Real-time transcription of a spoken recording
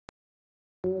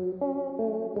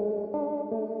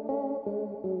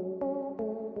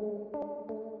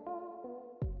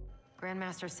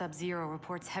Grandmaster Sub-Zero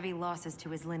reports heavy losses to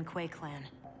his Lin Kuei clan.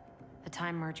 The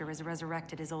Time Merger has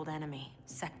resurrected his old enemy,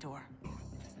 Sector.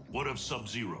 What of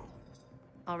Sub-Zero?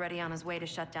 Already on his way to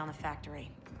shut down the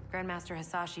factory. Grandmaster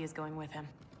Hasashi is going with him.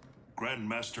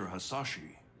 Grandmaster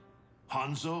Hasashi?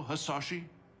 Hanzo Hasashi?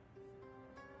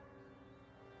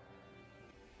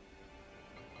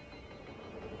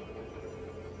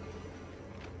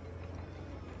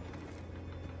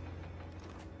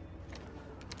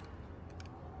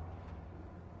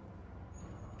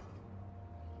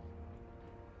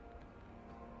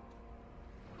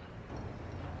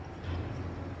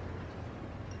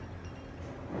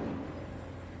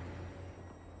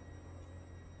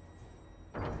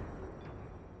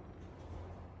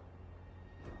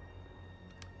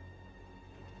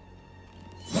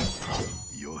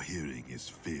 Your hearing is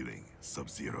failing,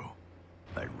 Sub-Zero.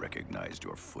 I recognized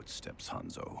your footsteps,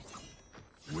 Hanzo.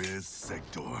 Where's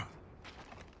Sector?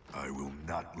 I will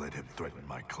not let him threaten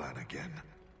my clan again.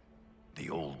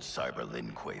 The old cyber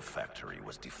Lin Kuei factory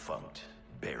was defunct,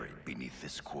 buried beneath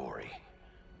this quarry.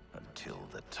 Until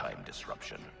the time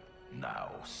disruption.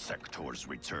 Now, Sector's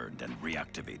returned and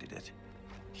reactivated it.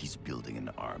 He's building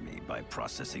an army by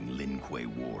processing Lin Kuei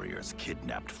warriors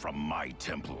kidnapped from my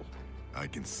temple. I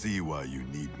can see why you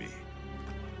need me.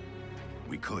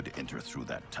 We could enter through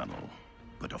that tunnel,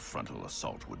 but a frontal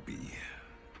assault would be...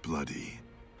 bloody.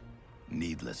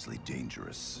 Needlessly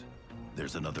dangerous.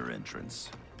 There's another entrance,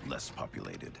 less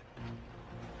populated.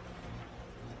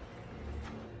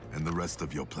 And the rest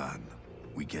of your plan?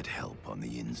 We get help on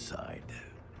the inside.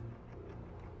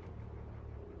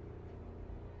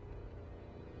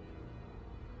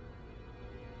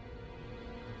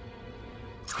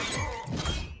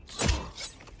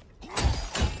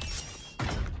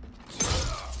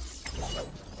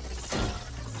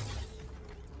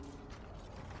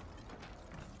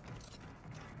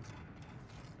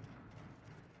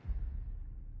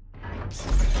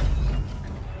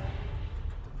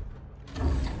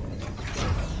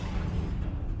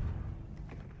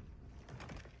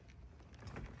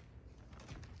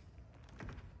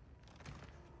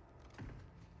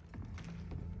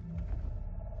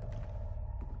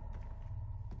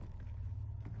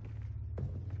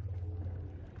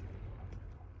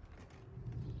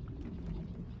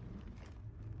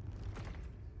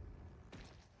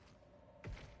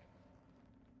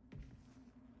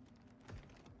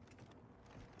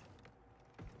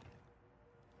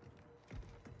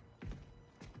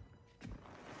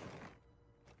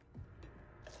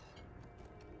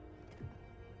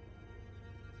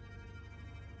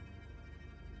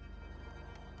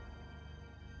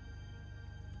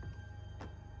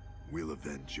 We'll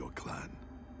avenge your clan.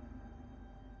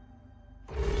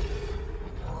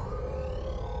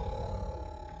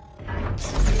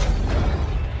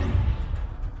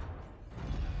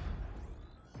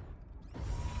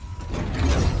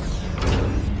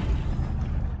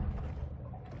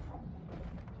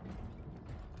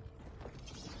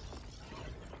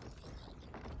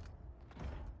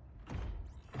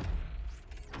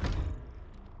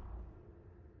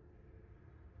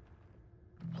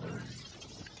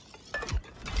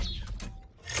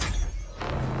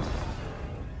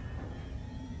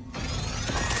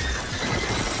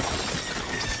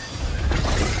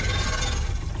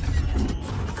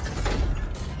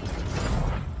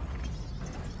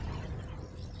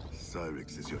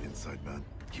 Is your inside man?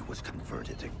 He was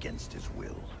converted against his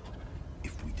will.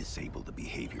 If we disable the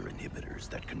behavior inhibitors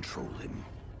that control him,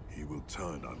 he will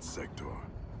turn on Sector.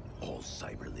 All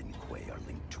cyber Lin Kuei are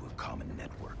linked to a common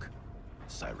network.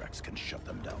 Cyrax can shut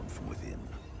them down from within.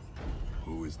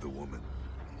 Who is the woman?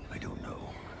 I don't know.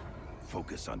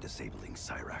 Focus on disabling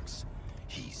Cyrax.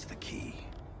 He's the key.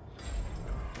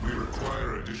 We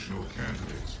require additional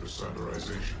candidates for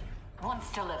cyberization.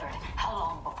 Once delivered, how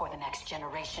long before the next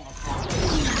generation is ready?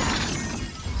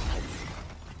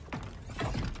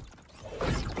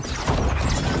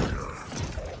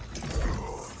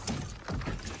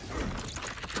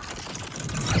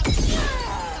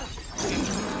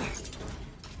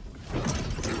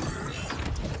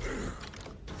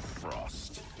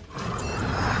 Frost.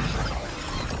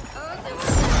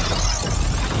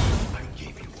 I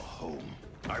gave you a home.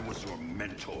 I was your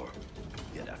mentor.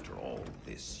 Yet after all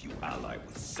this, you ally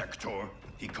with Sector.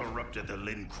 He corrupted the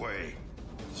Lin Kuei.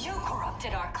 You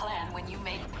corrupted our clan when you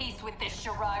made peace with this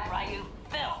Shirai Ryu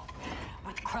filth.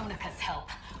 With Kronika's help,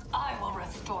 I will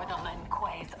restore the Lin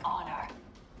Kuei's honor.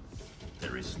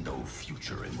 There is no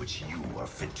future in which you are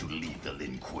fit to lead the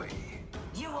Lin Kuei.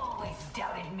 You always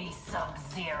doubted me,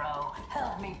 Sub-Zero.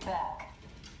 Held me back.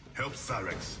 Help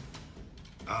Cyrex.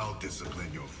 I'll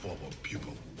discipline your former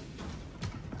pupil.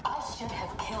 I should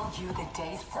have killed you the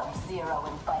day Sub-Zero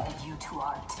invited you to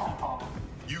our temple.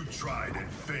 You tried and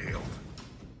failed.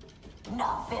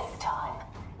 Not this time.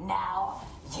 Now,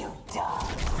 you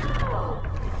die.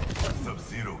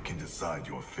 Sub-Zero can decide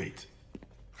your fate.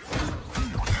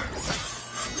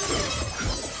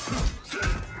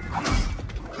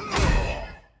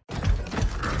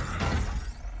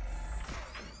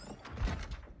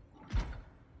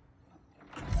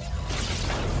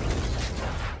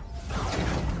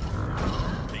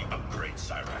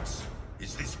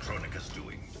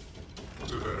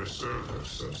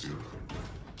 Sub-Zero.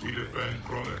 We defend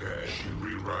Kronika as she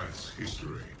rewrites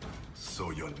history.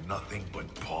 So you're nothing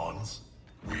but pawns?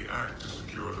 We act to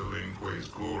secure the Lin Kuei's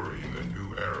glory in the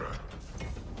new era.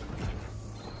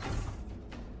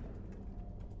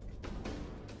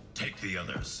 Take the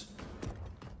others.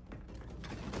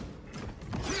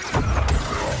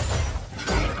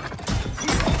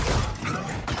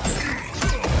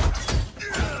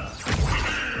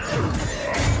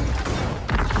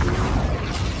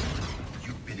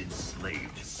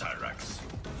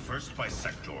 First by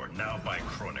Sector, now by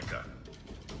Kronika.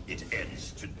 It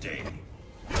ends today.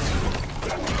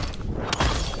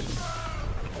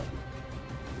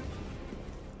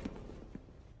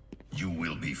 You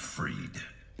will be freed.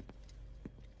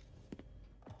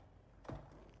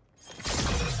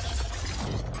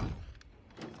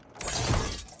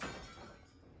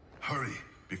 Hurry,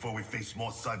 before we face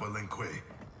more Cyber Lin Kuei.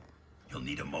 You'll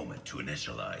need a moment to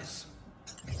initialize.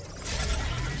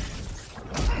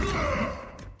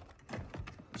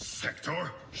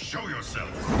 Sector, show yourself!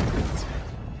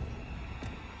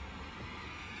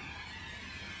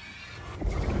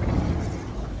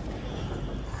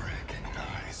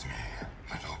 Recognize me,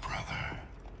 little brother.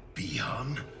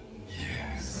 Beyond?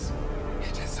 Yes,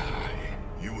 it is I.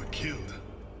 You were killed,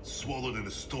 swallowed in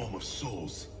a storm of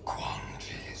souls. Quan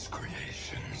Chi's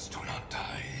creations do not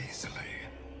die easily.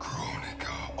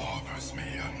 Kronika offers me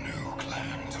a new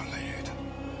clan to lead.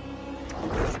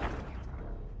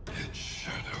 Its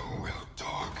shadow will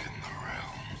darken the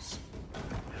realms.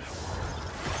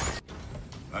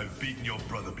 I've beaten your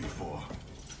brother before.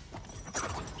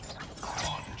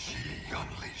 Quan Chi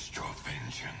unleashed your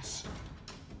vengeance.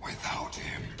 Without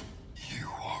him, you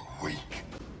are weak.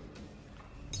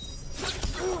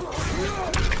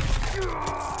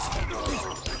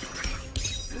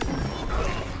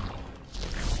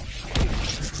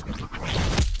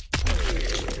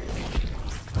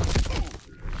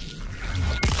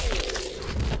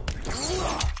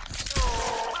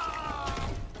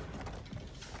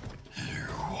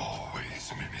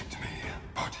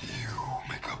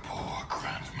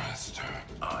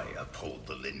 Uphold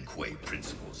the Lin Kuei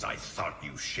principles I thought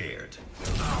you shared.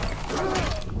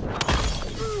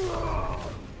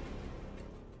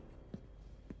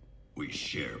 We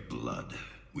share blood.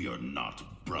 We are not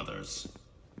brothers.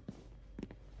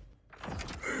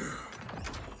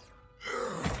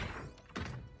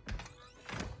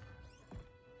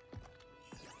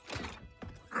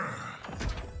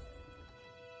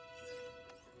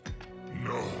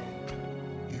 No.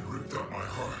 You ripped out my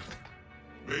heart.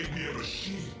 Made me a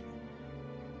machine.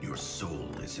 Your soul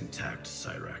is intact,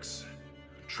 Cyrax.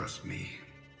 Trust me.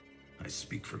 I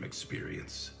speak from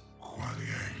experience. Kuan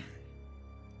Yang.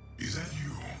 Is that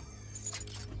you?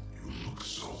 You look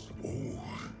so old.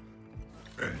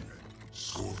 And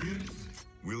Scorpion?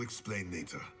 We'll explain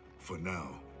later. For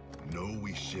now, know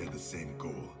we share the same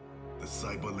goal. The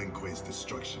Cyber Lin Kuei's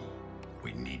destruction.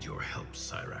 We need your help,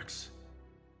 Cyrax.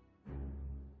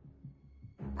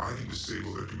 I can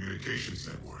disable their communications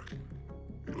network.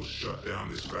 It'll shut down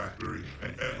this factory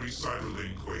and every Cyber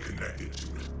Lin Kuei connected to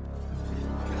it.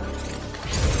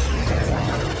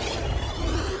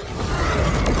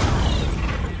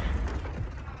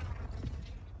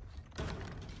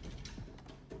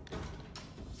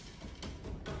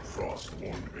 Frost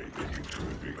warned me that you two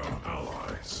had become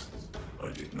allies.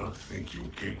 I did not think you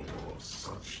capable of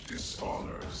such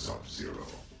dishonor, Sub-Zero.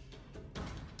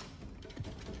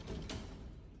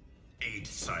 Aid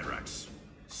Cyrax.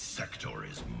 Sector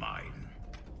is mine.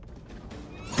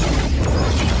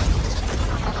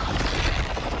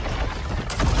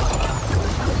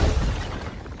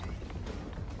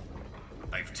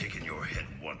 I've taken your head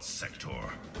once, Sector.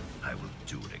 I will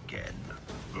do it again.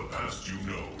 The past you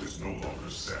know is no longer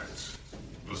set.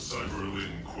 The Cyber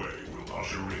Lin Kuei will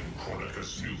usher in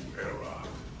Kronika's new era.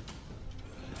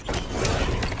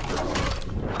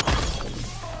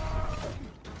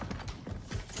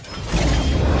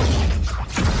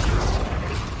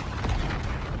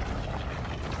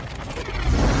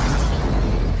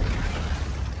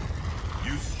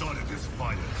 You started this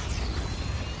violence.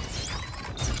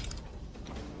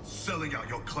 Selling out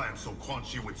your clan so Quan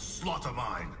Chi would slaughter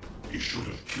mine. He should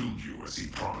have killed you as he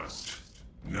promised.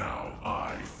 Now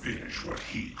I finish what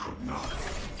he could not.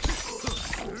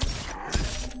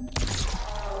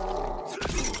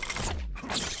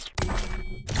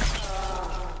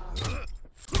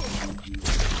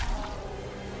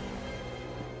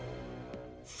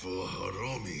 For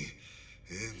Hiromi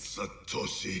and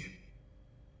Satoshi.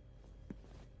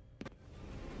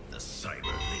 The Cyber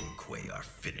Lin Kuei are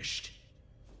finished.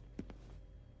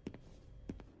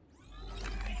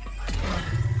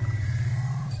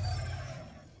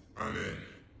 I'm in.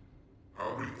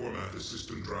 I'll reformat the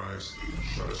system drives,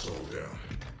 shut us all down.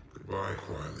 Goodbye,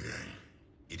 Kuai Liang.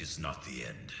 It is not the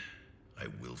end. I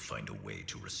will find a way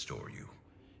to restore you.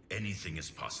 Anything is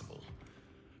possible.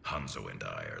 Hanzo and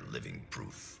I are living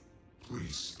proof.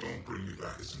 Please, don't bring me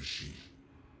back as a machine.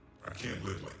 I can't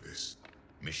live like this.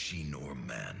 Machine or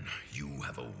man, you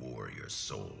have a warrior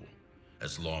soul.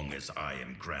 As long as I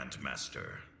am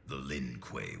Grandmaster, the Lin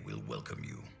Kuei will welcome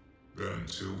you. Then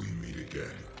until we meet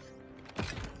again.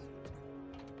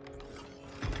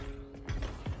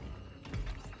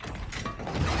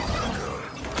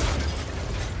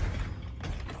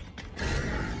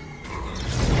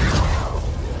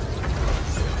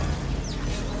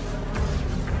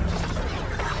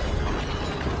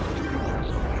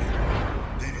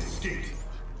 They've escaped.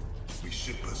 We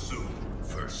should pursue.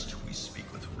 First, we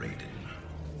speak with Raiden.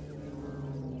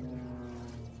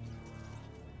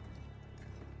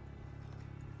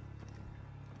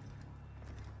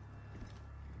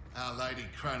 Our Lady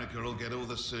Kronika will get all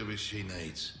the service she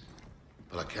needs.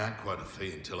 But I can't quote a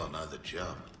fee until I know the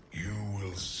job. You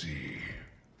will see.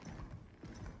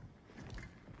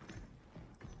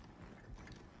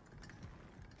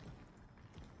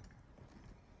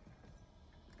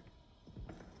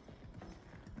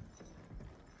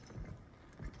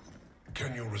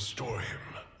 Can you restore him?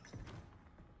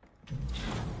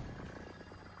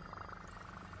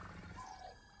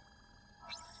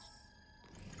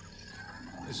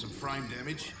 There's some frame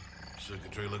damage.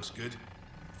 Circuitry looks good.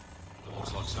 It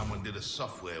looks like someone did a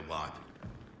software wipe.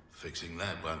 Fixing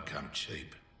that won't come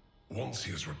cheap. Once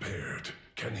he is repaired,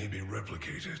 can he be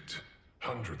replicated?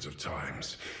 Hundreds of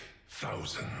times.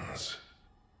 Thousands.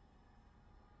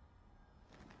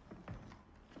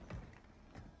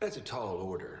 That's a tall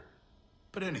order.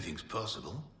 But anything's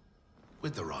possible.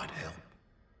 With the right help.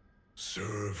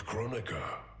 Serve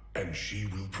Kronika, and she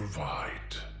will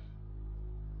provide.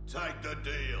 Take the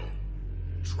deal.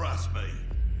 Trust me.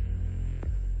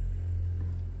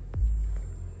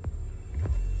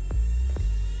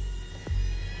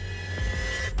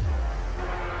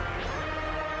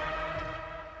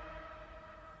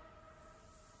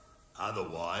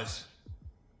 Otherwise,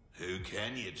 who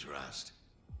can you trust?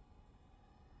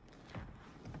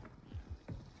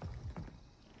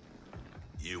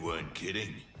 You weren't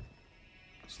kidding.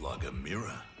 It's like a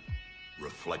mirror,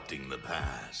 reflecting the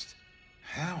past.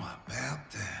 How about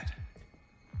that?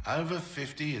 Over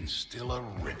 50 and still a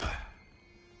ripper.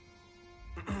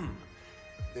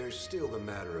 There's still the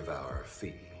matter of our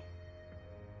fee.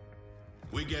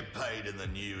 We get paid in the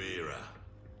new era.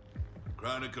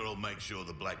 Kronika will make sure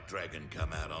the Black Dragon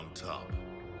come out on top.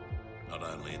 Not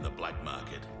only in the black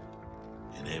market,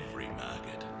 in every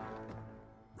market.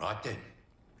 Right then,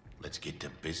 let's get to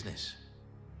business.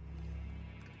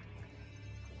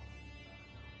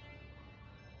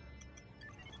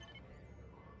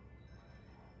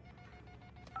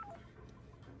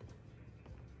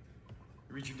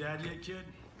 You reach your dad yet, kid?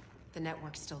 The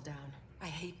network's still down. I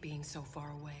hate being so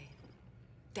far away.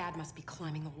 Dad must be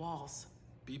climbing the walls.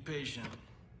 Be patient.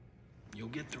 You'll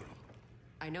get through.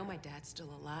 I know my dad's still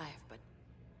alive, but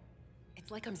it's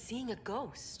like I'm seeing a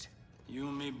ghost. You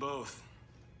and me both.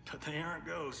 But they aren't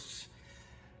ghosts.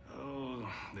 Oh,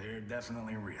 they're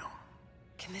definitely real.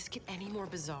 Can this get any more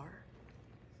bizarre?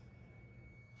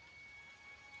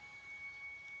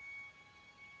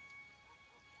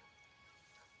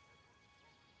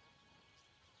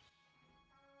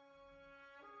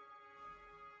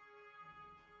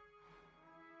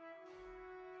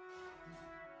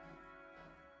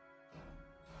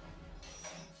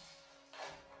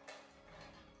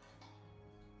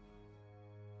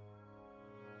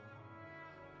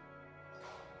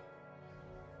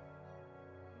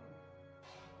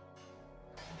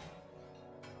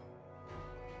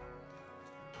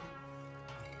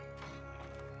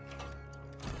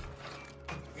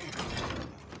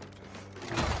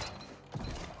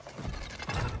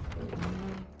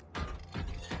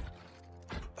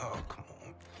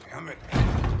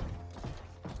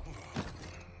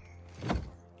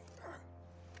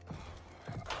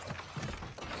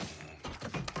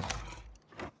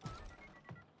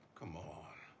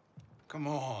 Come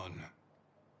on.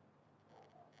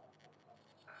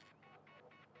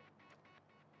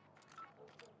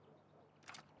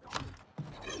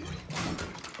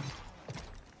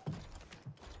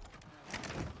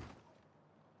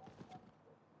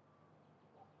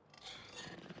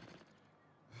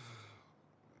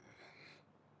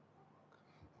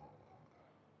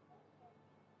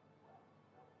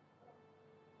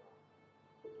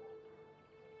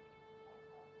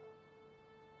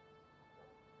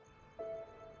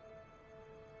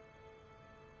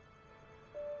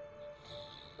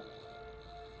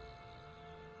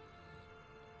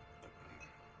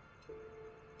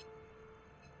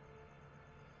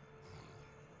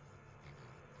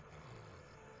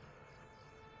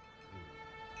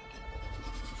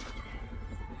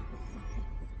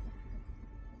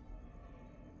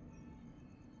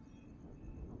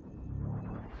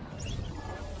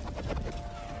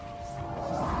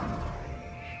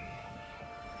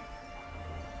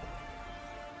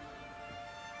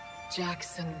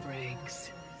 Jackson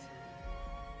Briggs.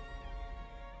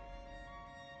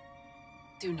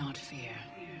 Do not fear.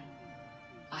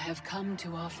 I have come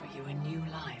to offer you a new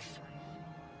life.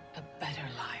 A better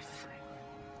life.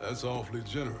 That's awfully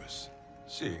generous,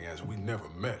 seeing as we never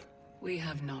met. We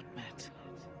have not met.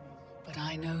 But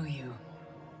I know you.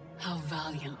 How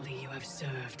valiantly you have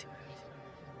served.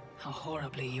 How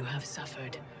horribly you have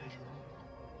suffered.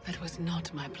 That was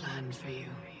not my plan for you.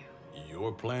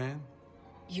 Your plan?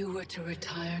 You were to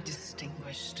retire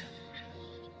distinguished,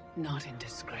 not in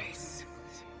disgrace.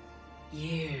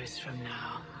 Years from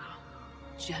now,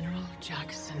 General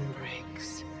Jackson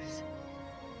Briggs.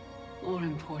 More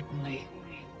importantly,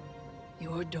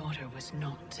 your daughter was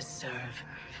not to serve,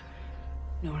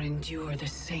 nor endure the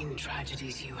same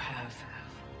tragedies you have.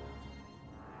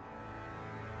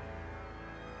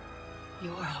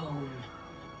 Your home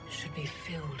should be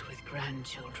filled with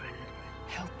grandchildren.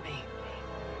 Help me.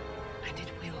 And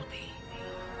it will be.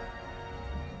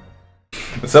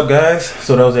 What's up, guys?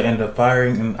 So that was the end of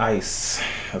Firing in Ice.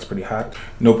 That's pretty hot.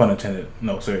 No pun intended.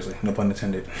 No, seriously, no pun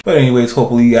intended. But anyways,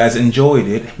 hopefully you guys enjoyed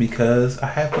it because I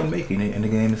have fun making it and the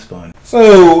game is fun.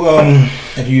 So,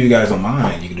 if you guys don't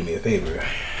mind, you can do me a favor.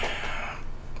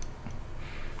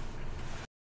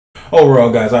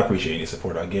 Overall, guys, I appreciate any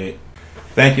support I get.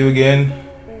 Thank you again,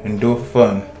 and do it for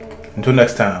fun. Until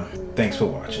next time, thanks for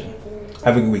watching.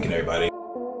 Have a good weekend, everybody.